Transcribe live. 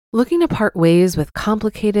Looking to part ways with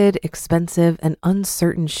complicated, expensive, and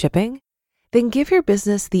uncertain shipping? Then give your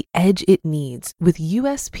business the edge it needs with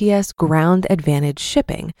USPS Ground Advantage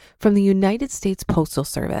shipping from the United States Postal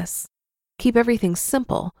Service. Keep everything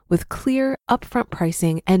simple with clear, upfront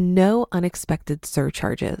pricing and no unexpected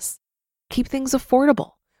surcharges. Keep things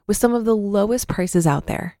affordable with some of the lowest prices out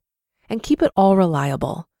there. And keep it all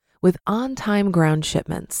reliable with on-time ground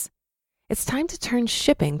shipments. It's time to turn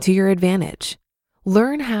shipping to your advantage.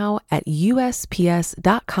 Learn how at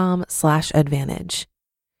USPS.com/advantage.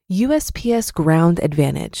 USPS Ground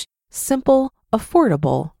Advantage. Simple,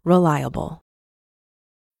 affordable, reliable.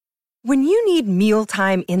 When you need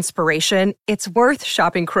mealtime inspiration, it's worth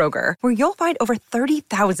shopping Kroger, where you'll find over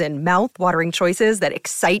 30,000 mouth-watering choices that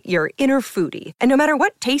excite your inner foodie. And no matter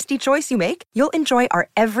what tasty choice you make, you'll enjoy our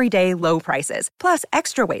everyday low prices, plus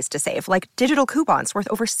extra ways to save, like digital coupons worth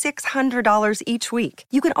over $600 each week.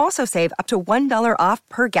 You can also save up to $1 off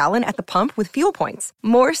per gallon at the pump with fuel points.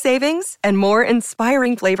 More savings and more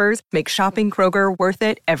inspiring flavors make shopping Kroger worth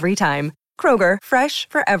it every time. Kroger, fresh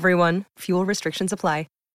for everyone. Fuel restrictions apply.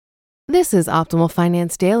 This is Optimal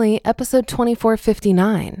Finance Daily, episode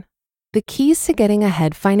 2459. The Keys to Getting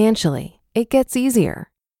Ahead Financially. It Gets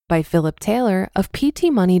Easier by Philip Taylor of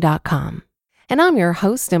PTMoney.com. And I'm your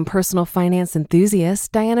host and personal finance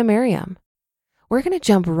enthusiast, Diana Merriam. We're going to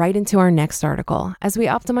jump right into our next article as we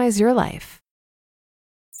optimize your life.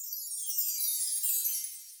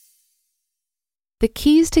 The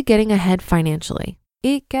Keys to Getting Ahead Financially.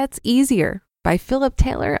 It Gets Easier by Philip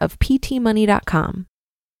Taylor of PTMoney.com.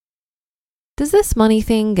 Does this money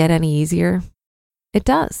thing get any easier? It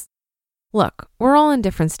does. Look, we're all in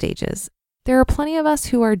different stages. There are plenty of us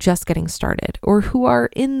who are just getting started or who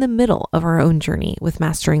are in the middle of our own journey with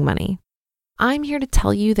mastering money. I'm here to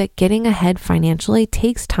tell you that getting ahead financially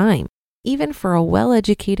takes time, even for a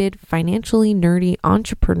well-educated, financially nerdy,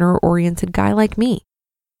 entrepreneur-oriented guy like me.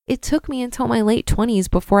 It took me until my late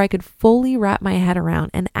 20s before I could fully wrap my head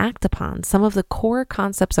around and act upon some of the core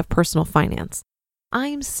concepts of personal finance.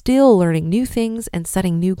 I'm still learning new things and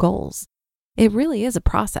setting new goals. It really is a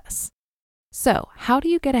process. So, how do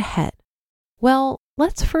you get ahead? Well,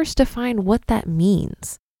 let's first define what that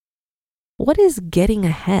means. What is getting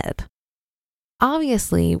ahead?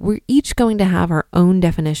 Obviously, we're each going to have our own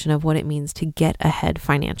definition of what it means to get ahead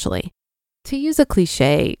financially. To use a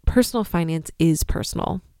cliche, personal finance is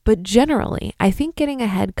personal, but generally, I think getting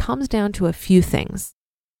ahead comes down to a few things.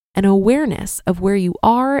 An awareness of where you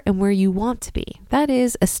are and where you want to be. That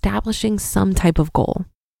is, establishing some type of goal.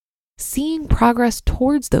 Seeing progress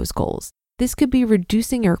towards those goals. This could be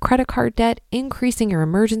reducing your credit card debt, increasing your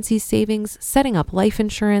emergency savings, setting up life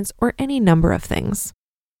insurance, or any number of things.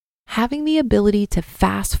 Having the ability to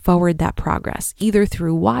fast forward that progress, either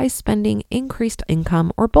through wise spending, increased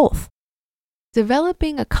income, or both.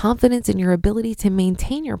 Developing a confidence in your ability to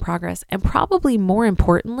maintain your progress, and probably more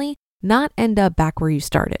importantly, not end up back where you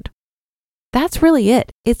started. That's really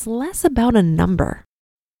it. It's less about a number.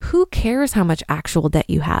 Who cares how much actual debt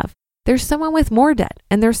you have? There's someone with more debt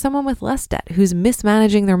and there's someone with less debt who's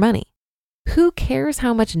mismanaging their money. Who cares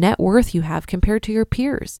how much net worth you have compared to your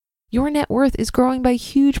peers? Your net worth is growing by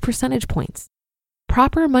huge percentage points.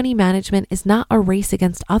 Proper money management is not a race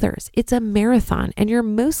against others. It's a marathon, and you're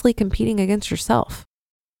mostly competing against yourself.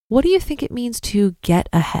 What do you think it means to get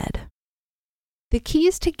ahead? The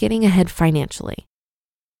keys to getting ahead financially.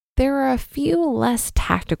 There are a few less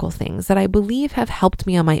tactical things that I believe have helped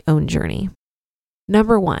me on my own journey.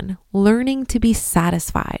 Number 1, learning to be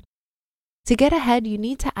satisfied. To get ahead, you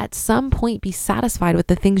need to at some point be satisfied with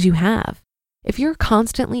the things you have. If you're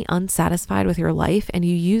constantly unsatisfied with your life and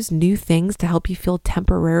you use new things to help you feel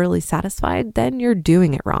temporarily satisfied, then you're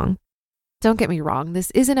doing it wrong. Don't get me wrong,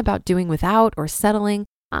 this isn't about doing without or settling.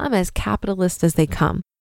 I'm as capitalist as they come.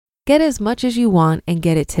 Get as much as you want and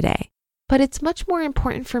get it today. But it's much more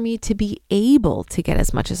important for me to be able to get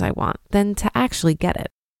as much as I want than to actually get it.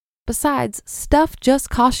 Besides, stuff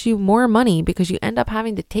just costs you more money because you end up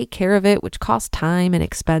having to take care of it, which costs time and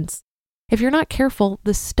expense. If you're not careful,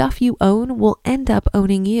 the stuff you own will end up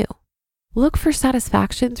owning you. Look for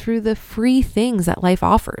satisfaction through the free things that life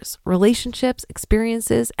offers: relationships,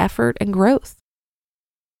 experiences, effort, and growth.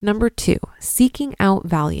 Number 2, seeking out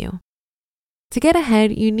value. To get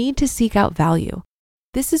ahead, you need to seek out value.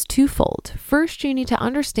 This is twofold. First, you need to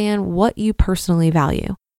understand what you personally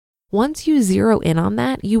value. Once you zero in on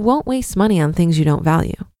that, you won't waste money on things you don't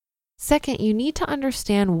value. Second, you need to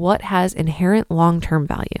understand what has inherent long-term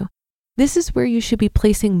value. This is where you should be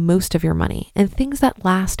placing most of your money and things that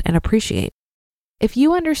last and appreciate. If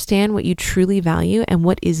you understand what you truly value and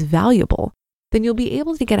what is valuable, then you'll be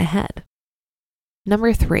able to get ahead.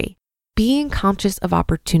 Number 3, being conscious of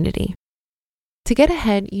opportunity. To get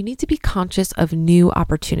ahead, you need to be conscious of new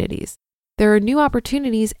opportunities. There are new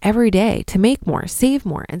opportunities every day to make more, save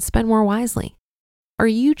more, and spend more wisely. Are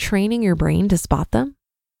you training your brain to spot them?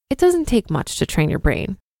 It doesn't take much to train your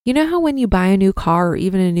brain. You know how when you buy a new car or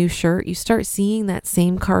even a new shirt, you start seeing that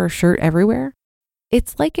same car or shirt everywhere?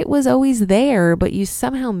 It's like it was always there, but you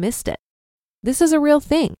somehow missed it. This is a real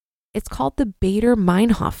thing. It's called the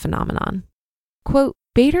Baader-Meinhof phenomenon. Quote,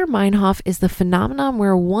 Baader-Meinhof is the phenomenon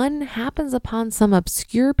where one happens upon some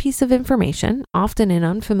obscure piece of information, often an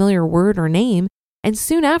unfamiliar word or name, and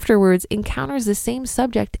soon afterwards encounters the same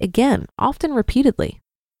subject again, often repeatedly.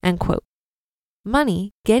 End quote.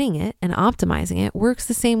 Money, getting it and optimizing it works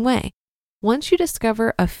the same way. Once you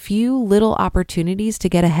discover a few little opportunities to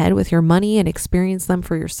get ahead with your money and experience them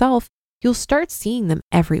for yourself, you'll start seeing them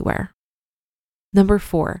everywhere. Number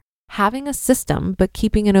 4, having a system but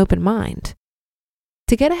keeping an open mind.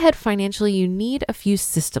 To get ahead financially, you need a few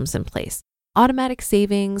systems in place. Automatic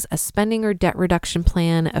savings, a spending or debt reduction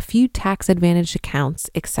plan, a few tax-advantaged accounts,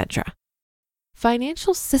 etc.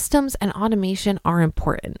 Financial systems and automation are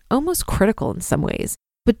important, almost critical in some ways,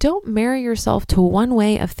 but don't marry yourself to one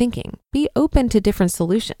way of thinking. Be open to different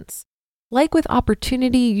solutions. Like with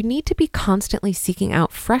opportunity, you need to be constantly seeking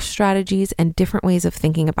out fresh strategies and different ways of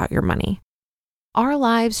thinking about your money. Our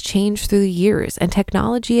lives change through the years and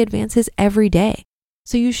technology advances every day,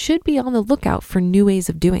 so you should be on the lookout for new ways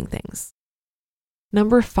of doing things.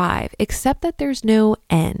 Number 5, accept that there's no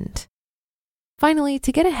end. Finally,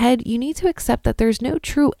 to get ahead, you need to accept that there's no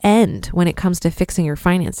true end when it comes to fixing your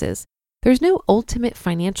finances. There's no ultimate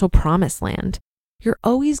financial promised land. You're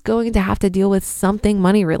always going to have to deal with something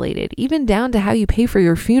money related, even down to how you pay for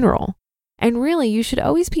your funeral. And really, you should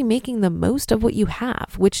always be making the most of what you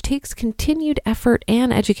have, which takes continued effort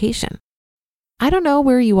and education. I don't know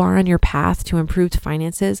where you are on your path to improved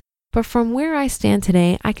finances, but from where I stand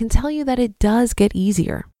today, I can tell you that it does get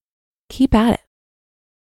easier. Keep at it.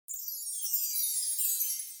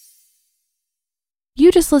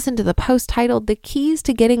 You just listened to the post titled The Keys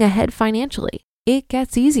to Getting Ahead Financially. It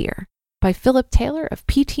Gets Easier by Philip Taylor of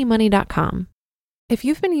PTmoney.com. If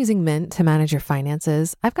you've been using Mint to manage your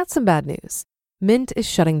finances, I've got some bad news. Mint is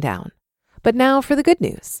shutting down. But now for the good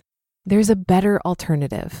news. There's a better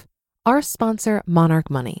alternative. Our sponsor, Monarch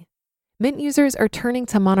Money. Mint users are turning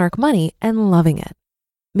to Monarch Money and loving it.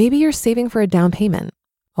 Maybe you're saving for a down payment,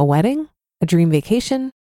 a wedding, a dream vacation,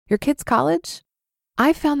 your kid's college.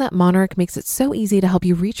 I've found that Monarch makes it so easy to help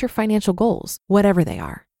you reach your financial goals, whatever they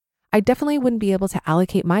are. I definitely wouldn't be able to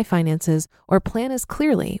allocate my finances or plan as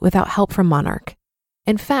clearly without help from Monarch.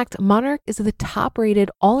 In fact, Monarch is the top-rated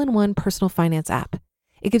all-in-one personal finance app.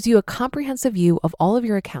 It gives you a comprehensive view of all of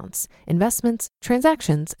your accounts, investments,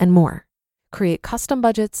 transactions, and more. Create custom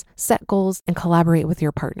budgets, set goals, and collaborate with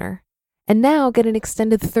your partner. And now get an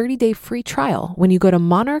extended 30-day free trial when you go to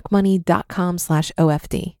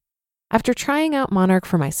monarchmoney.com/OFD. After trying out Monarch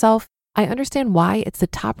for myself, I understand why it's the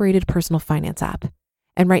top-rated personal finance app.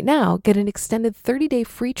 And right now, get an extended 30-day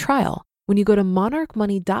free trial when you go to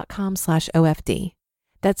monarchmoney.com/OFD.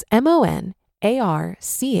 That's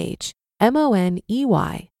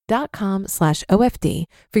monarchmoney.com/OFD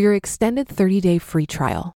for your extended 30-day free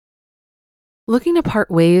trial. Looking to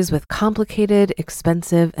part ways with complicated,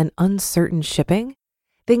 expensive, and uncertain shipping?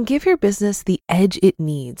 Then give your business the edge it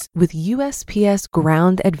needs with USPS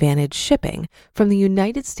Ground Advantage shipping from the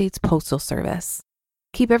United States Postal Service.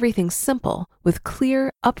 Keep everything simple with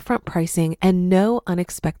clear, upfront pricing and no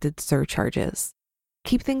unexpected surcharges.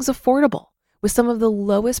 Keep things affordable with some of the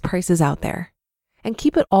lowest prices out there. And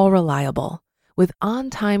keep it all reliable with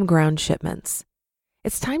on-time ground shipments.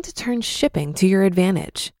 It's time to turn shipping to your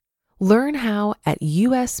advantage. Learn how at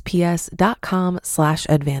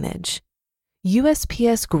USPS.com/advantage.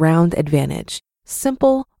 USPS Ground Advantage.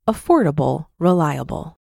 Simple, affordable,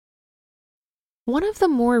 reliable. One of the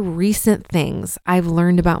more recent things I've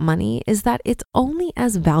learned about money is that it's only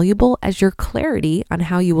as valuable as your clarity on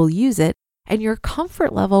how you will use it and your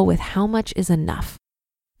comfort level with how much is enough.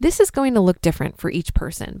 This is going to look different for each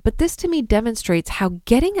person, but this to me demonstrates how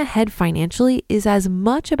getting ahead financially is as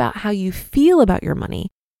much about how you feel about your money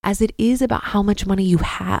as it is about how much money you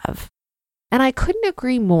have. And I couldn't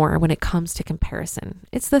agree more when it comes to comparison.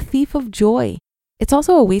 It's the thief of joy. It's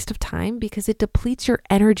also a waste of time because it depletes your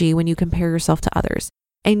energy when you compare yourself to others,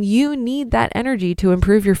 and you need that energy to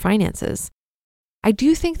improve your finances. I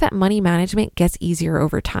do think that money management gets easier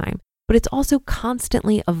over time, but it's also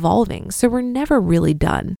constantly evolving, so we're never really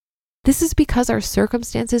done. This is because our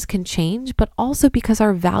circumstances can change, but also because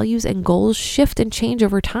our values and goals shift and change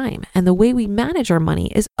over time, and the way we manage our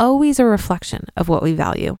money is always a reflection of what we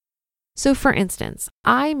value. So for instance,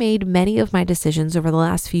 I made many of my decisions over the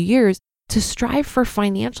last few years to strive for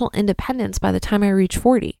financial independence by the time I reach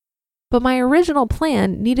 40. But my original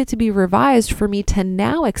plan needed to be revised for me to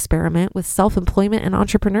now experiment with self-employment and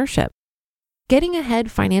entrepreneurship. Getting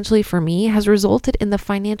ahead financially for me has resulted in the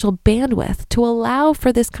financial bandwidth to allow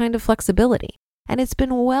for this kind of flexibility, and it's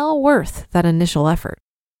been well worth that initial effort.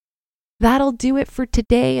 That'll do it for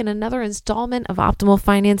today in another installment of Optimal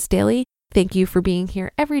Finance Daily. Thank you for being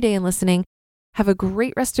here every day and listening. Have a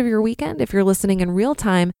great rest of your weekend if you're listening in real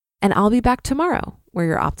time, and I'll be back tomorrow where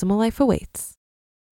your optimal life awaits.